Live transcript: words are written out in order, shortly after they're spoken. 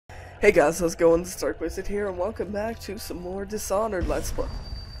Hey guys, how's it going? It's DarkeWizard here, and welcome back to some more Dishonored Let's Play.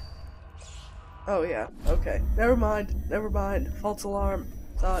 Oh yeah, okay. Never mind. False alarm.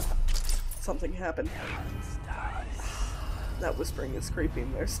 Thought something happened. That whispering is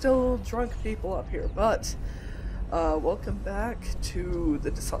creeping. There's still drunk people up here, but welcome back to the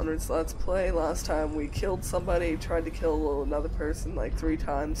Dishonored Let's Play. Last time we killed somebody, tried to kill another person like 3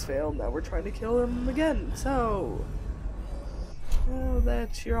 times, failed. Now we're trying to kill him again, so... Now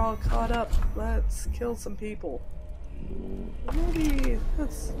that you're all caught up, let's kill some people. Maybe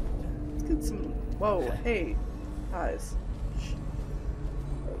let's get some. Whoa, hey, guys.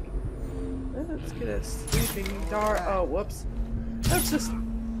 Let's get a sleeping dart. Oh, whoops. Let's just.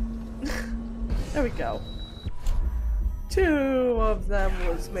 There we go. 2 of them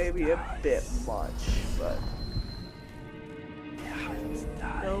was maybe a bit much, but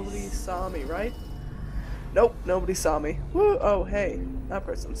nobody saw me, right? Nope, nobody saw me. Woo! Oh, hey, that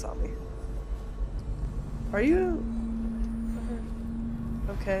person saw me. Are you...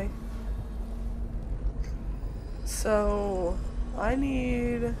 Okay. So... I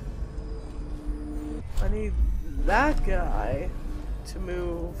need that guy to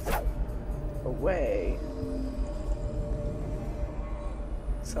move away.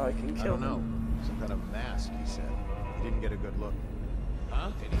 So I can kill him. I don't know. Some kind of mask, he said. He didn't get a good look.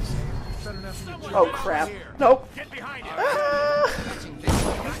 Huh? Did he say oh crap. Nope. Get behind him. Ah!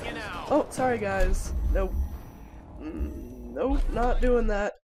 Oh, sorry guys. Nope. Nope, not doing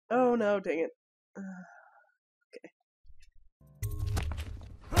that. Oh no, dang it. Okay.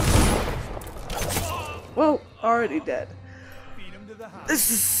 Well, already dead. This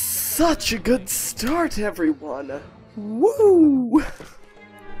is such a good start, everyone. Woo!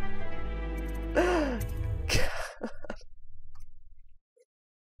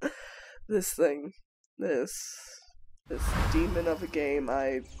 This thing, this demon of a game,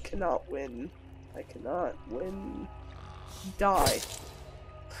 I cannot win. I cannot win. Die.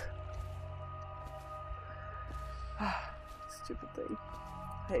 Stupid thing.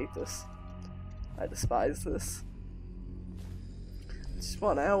 I hate this. I despise this. Just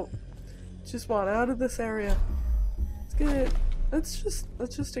want out. Just want out of this area. Let's get it. Let's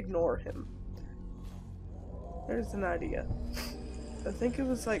just ignore him. There's an idea. I think it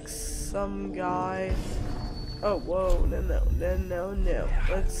was like some guy. Oh, whoa, no.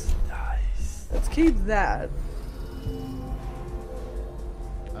 Let's keep that.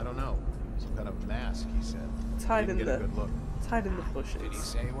 I don't know. Some kind of mask, he said. Let's hide in the bushes. Did he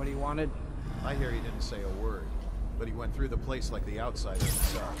say what he wanted? I hear he didn't say a word, but he went through the place like the outsider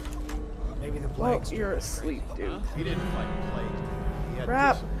himself. Maybe the Well, plague. you're asleep, dude. Huh? He didn't fight plague. He had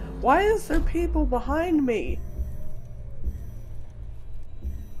Crap! Why is there people behind me?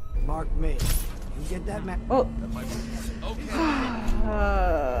 Mark me. You get that, man? Oh. That might be... Okay.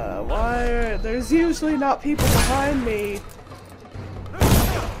 Why are... There's usually not people behind me.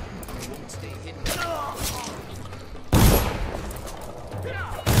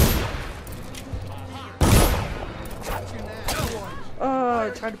 Oh,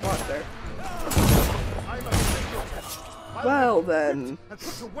 I tried to block there. Well then,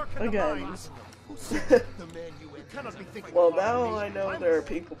 again. Well, now I know there are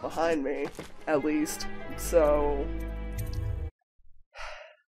people behind me, at least, so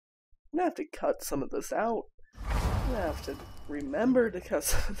I'm gonna have to cut some of this out. I'm gonna have to remember to cut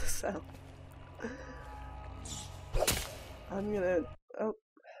some of this out. I'm gonna... Oh,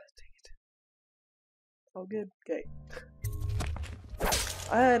 dang it. All good, okay.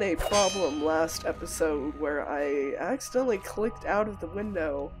 I had a problem last episode where I accidentally clicked out of the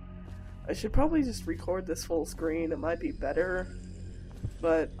window. I should probably just record this full screen, it might be better,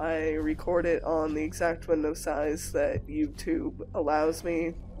 but I record it on the exact window size that YouTube allows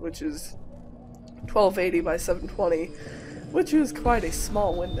me, which is 1280 by 720, which is quite a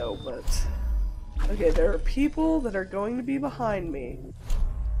small window, but... Okay, there are people that are going to be behind me,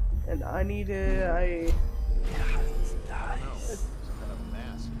 and I need to...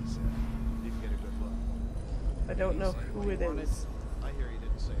 I don't know who it is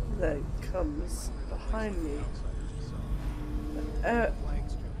that comes behind me.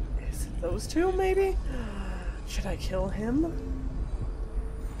 Is it those 2, maybe? Should I kill him?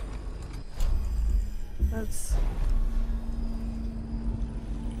 Let's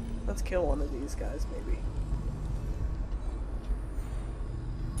kill one of these guys, maybe.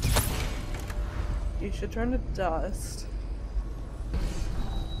 You should turn to dust.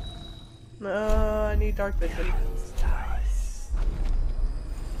 I need dark vision.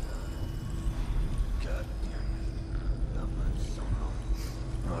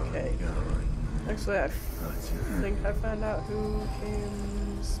 Okay. Actually, I think I found out who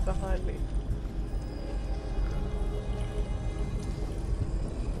came behind me.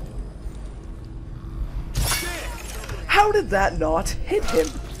 How did that not hit him?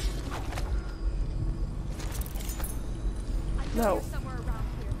 No.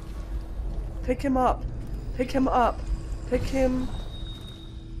 Pick him up. Pick him up. Pick him.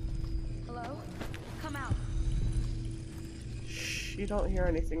 Hello? Come out. Shh, you don't hear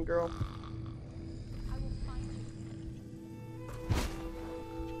anything, girl. I will find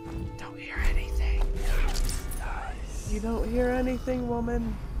you. Don't hear anything. You don't hear anything,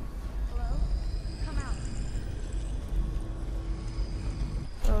 woman. Hello? Come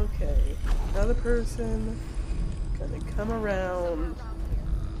out. Okay. Another person gonna come around.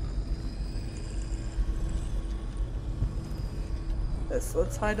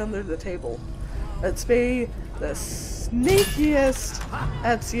 Let's hide under the table. Let's be the sneakiest.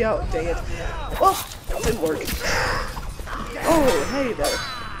 Oh, dang it. Oh, didn't work. Oh, hey there.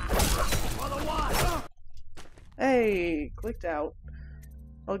 Hey, clicked out.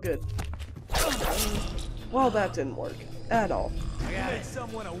 All good. Well, that didn't work at all.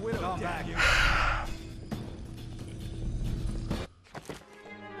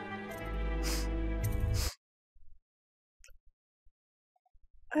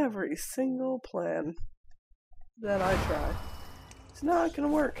 Every single plan that I try, it's not gonna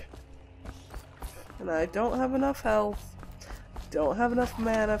work. And I don't have enough health, don't have enough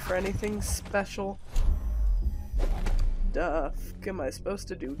mana for anything special. The fuck am I supposed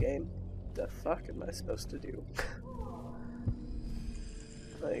to do, game? The fuck am I supposed to do?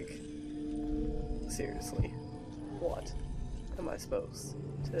 Like, seriously, what am I supposed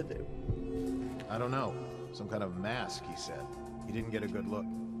to do? I don't know. Some kind of mask, he said. He didn't get a good look.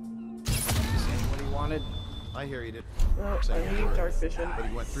 Saying what he wanted? I hear he did. Oh, I need dark vision. But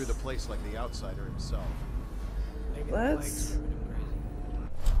he went through the place like the outsider himself. Maybe the Let's- plague's driven him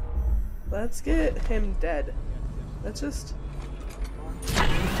crazy. Let's get him dead. Let's just...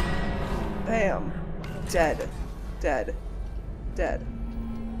 Bam. Dead. Dead. Dead.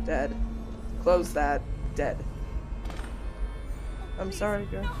 Dead. Close that. Dead. I'm sorry,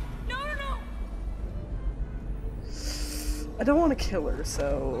 girl. No, no, no! I don't want to kill her,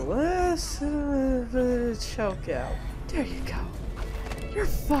 so let's choke out. There you go. You're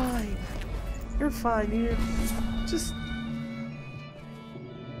fine. You're fine. You're just...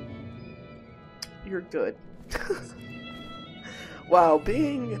 You're good. Wow,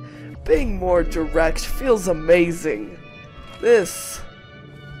 being more direct feels amazing. This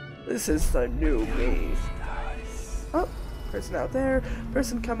is the new me. Oh, person out there,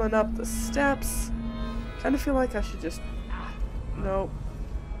 person coming up the steps. Kind of feel like I should just... Nope.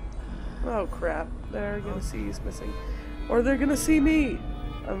 Oh crap, they're gonna see he's missing. Or they're gonna see me.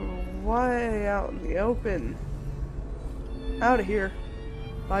 I'm way out in the open. Out of here.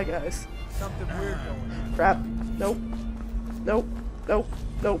 Bye guys. Something weird going. Crap. Nope. Nope. Nope.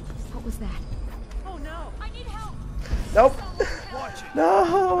 Nope. What was that? Oh no! I need help! Nope.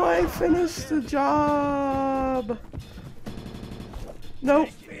 No, I finished the job. Nope.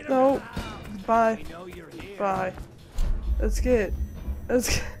 Nope. Bye. Bye. Let's get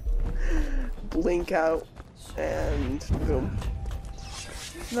blink out and boom.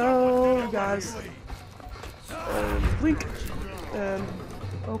 No, guys. And blink and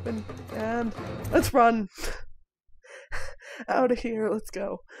open and let's run. Out of here. Let's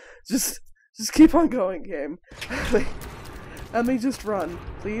go. Just keep on going, game. Let me just run,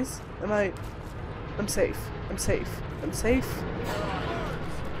 please. I'm safe. I'm safe. I'm safe.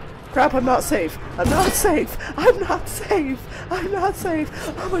 Crap, I'm not safe. I'm not safe. I'm not safe. I'm not safe.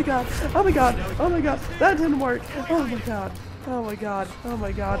 Oh my god. Oh my god. Oh my god. That didn't work. Oh my god. Oh my god. Oh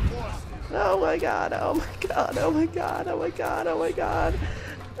my god. Oh my god. Oh my god. Oh my god. Oh my god. Oh my god.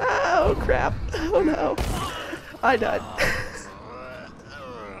 Oh crap. Oh no. I died.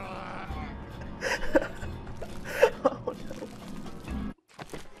 Oh no.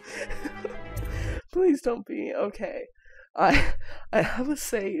 Please don't be okay. I have a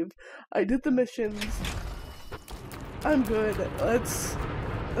save. I did the missions. I'm good. Let's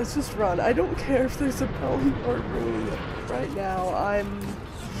just run. I don't care if there's a bone or rune right now.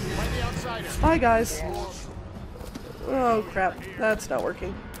 Bye guys. Oh crap. That's not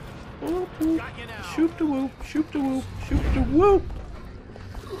working. Whoop, whoop. Shoop to whoop. Shoop to whoop. Shoop to whoop.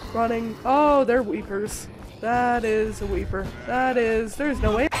 Running. Oh, they're weepers. That is a weeper. There's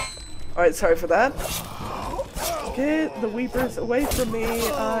no way. Alright, sorry for that. Get the weepers away from me.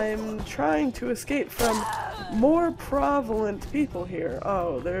 I'm trying to escape from more prevalent people here.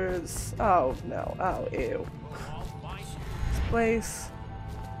 Oh, there's... Oh, no. Oh, ew. This place...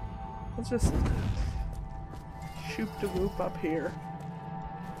 Let's just shoot the whoop up here.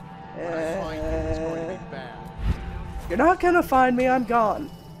 I find you, it's going to be bad. You're not gonna find me, I'm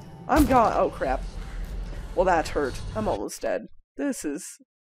gone. I'm gone. Oh crap. Well, that hurt. I'm almost dead. This is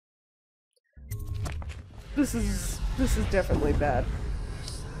definitely bad.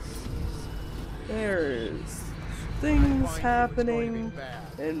 There's things happening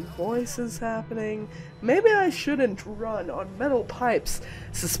and voices happening. Maybe I shouldn't run on metal pipes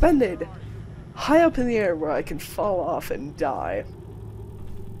suspended high up in the air where I can fall off and die.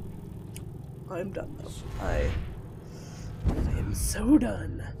 I'm done though. I am so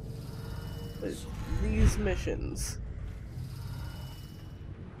done with these missions.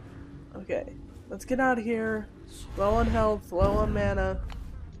 Okay, let's get out of here. Low on health, low on mana,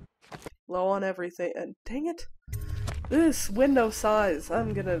 low on everything, and dang it! This window size,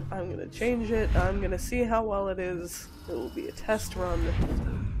 I'm gonna change it. I'm gonna see how well it is. It will be a test run.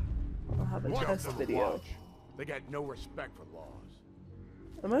 I'll have a test video. They got no respect for laws.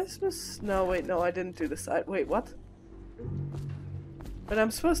 Am I supposed? No, wait, no, I didn't do the side. Wait, what? But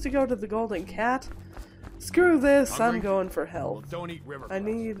I'm supposed to go to the Golden Cat? Screw this, I'm going for health. Well, don't eat river I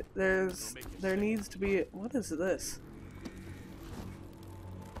need, there needs to be, what is this?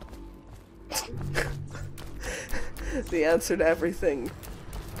 The answer to everything.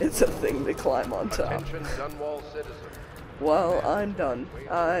 It's a thing to climb on top. Attention, Dunwall citizen. Well, I'm done.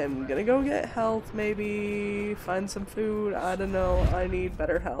 I'm gonna go get health, maybe find some food, I don't know. I need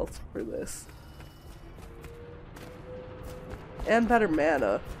better health for this. And better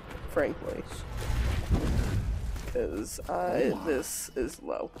mana, frankly. Because this is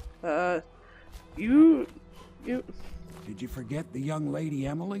low. You... Did you forget the young lady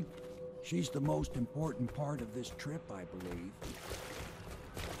Emily? She's the most important part of this trip, I believe.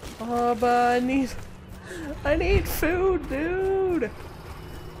 Oh, but I need food, dude!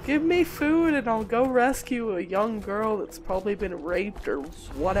 Give me food and I'll go rescue a young girl that's probably been raped or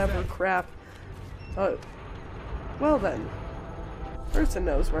whatever crap. Well then. Person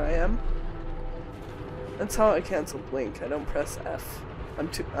knows where I am. That's how I cancel Blink. I don't press F.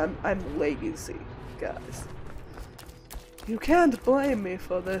 I'm lazy, guys. You can't blame me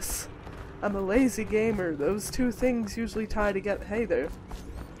for this. I'm a lazy gamer. Those two things usually tie together. Hey there.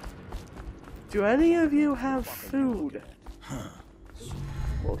 Do any of you have food?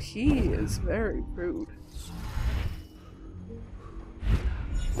 Well, he is very rude.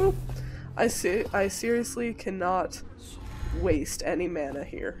 Oop. I seriously cannot waste any mana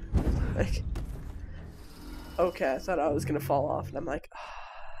here. Like, okay, I thought I was gonna fall off, and I'm like,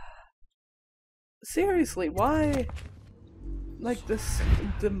 seriously, why? Like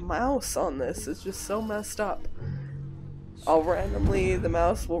the mouse on this is just so messed up. The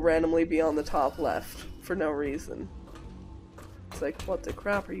mouse will randomly be on the top left for no reason. It's like, what the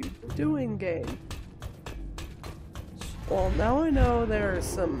crap are you doing, game? Well, now I know there are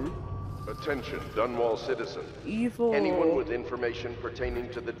some Attention, Dunwall citizen. evil Anyone with information pertaining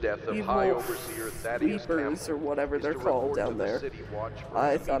to the death of High Overseer Thaddeus sweepers or whatever they're called down there. City Watch for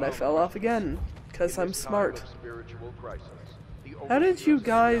I thought I fell off again, because I'm smart. spiritual crisis. How did you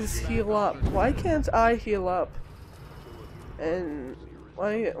guys heal up? Why can't I heal up? And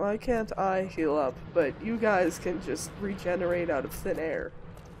why can't I heal up, but you guys can just regenerate out of thin air?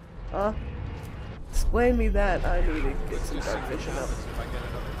 Huh? Explain me that. I need to get some dark vision up.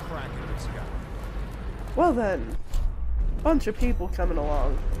 Well then, bunch of people coming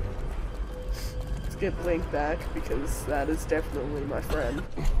along. Let's get Blink back, because that is definitely my friend.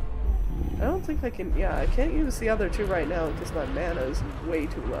 I don't think I can, yeah, I can't use the other two right now because my mana is way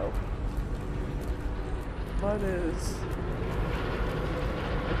too low. What is...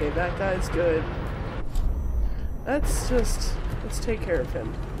 Okay, that guy's good. Let's take care of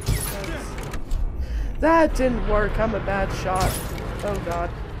him. That didn't work, I'm a bad shot. Oh god.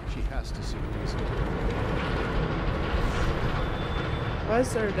 She has to see reason. Why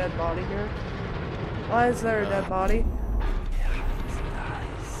is there a dead body here? Why is there a dead body?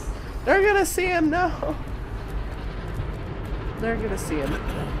 They're gonna see him, no! They're gonna see him.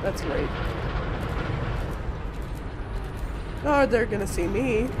 That's great. Or they're gonna see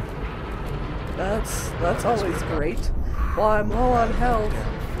me. That's always great. While I'm low on health,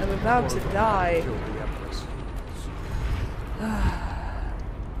 I'm about to die.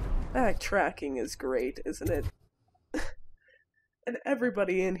 Backtracking is great, isn't it? And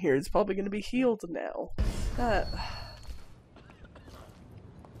everybody in here is probably gonna be healed now.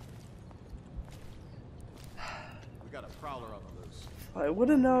 We got a prowler on the loose. If I would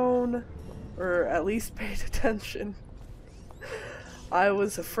have known, or at least paid attention. I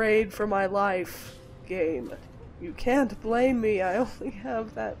was afraid for my life, game. You can't blame me. I only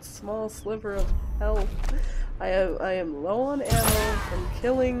have that small sliver of health. I am low on ammo from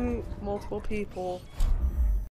killing multiple people.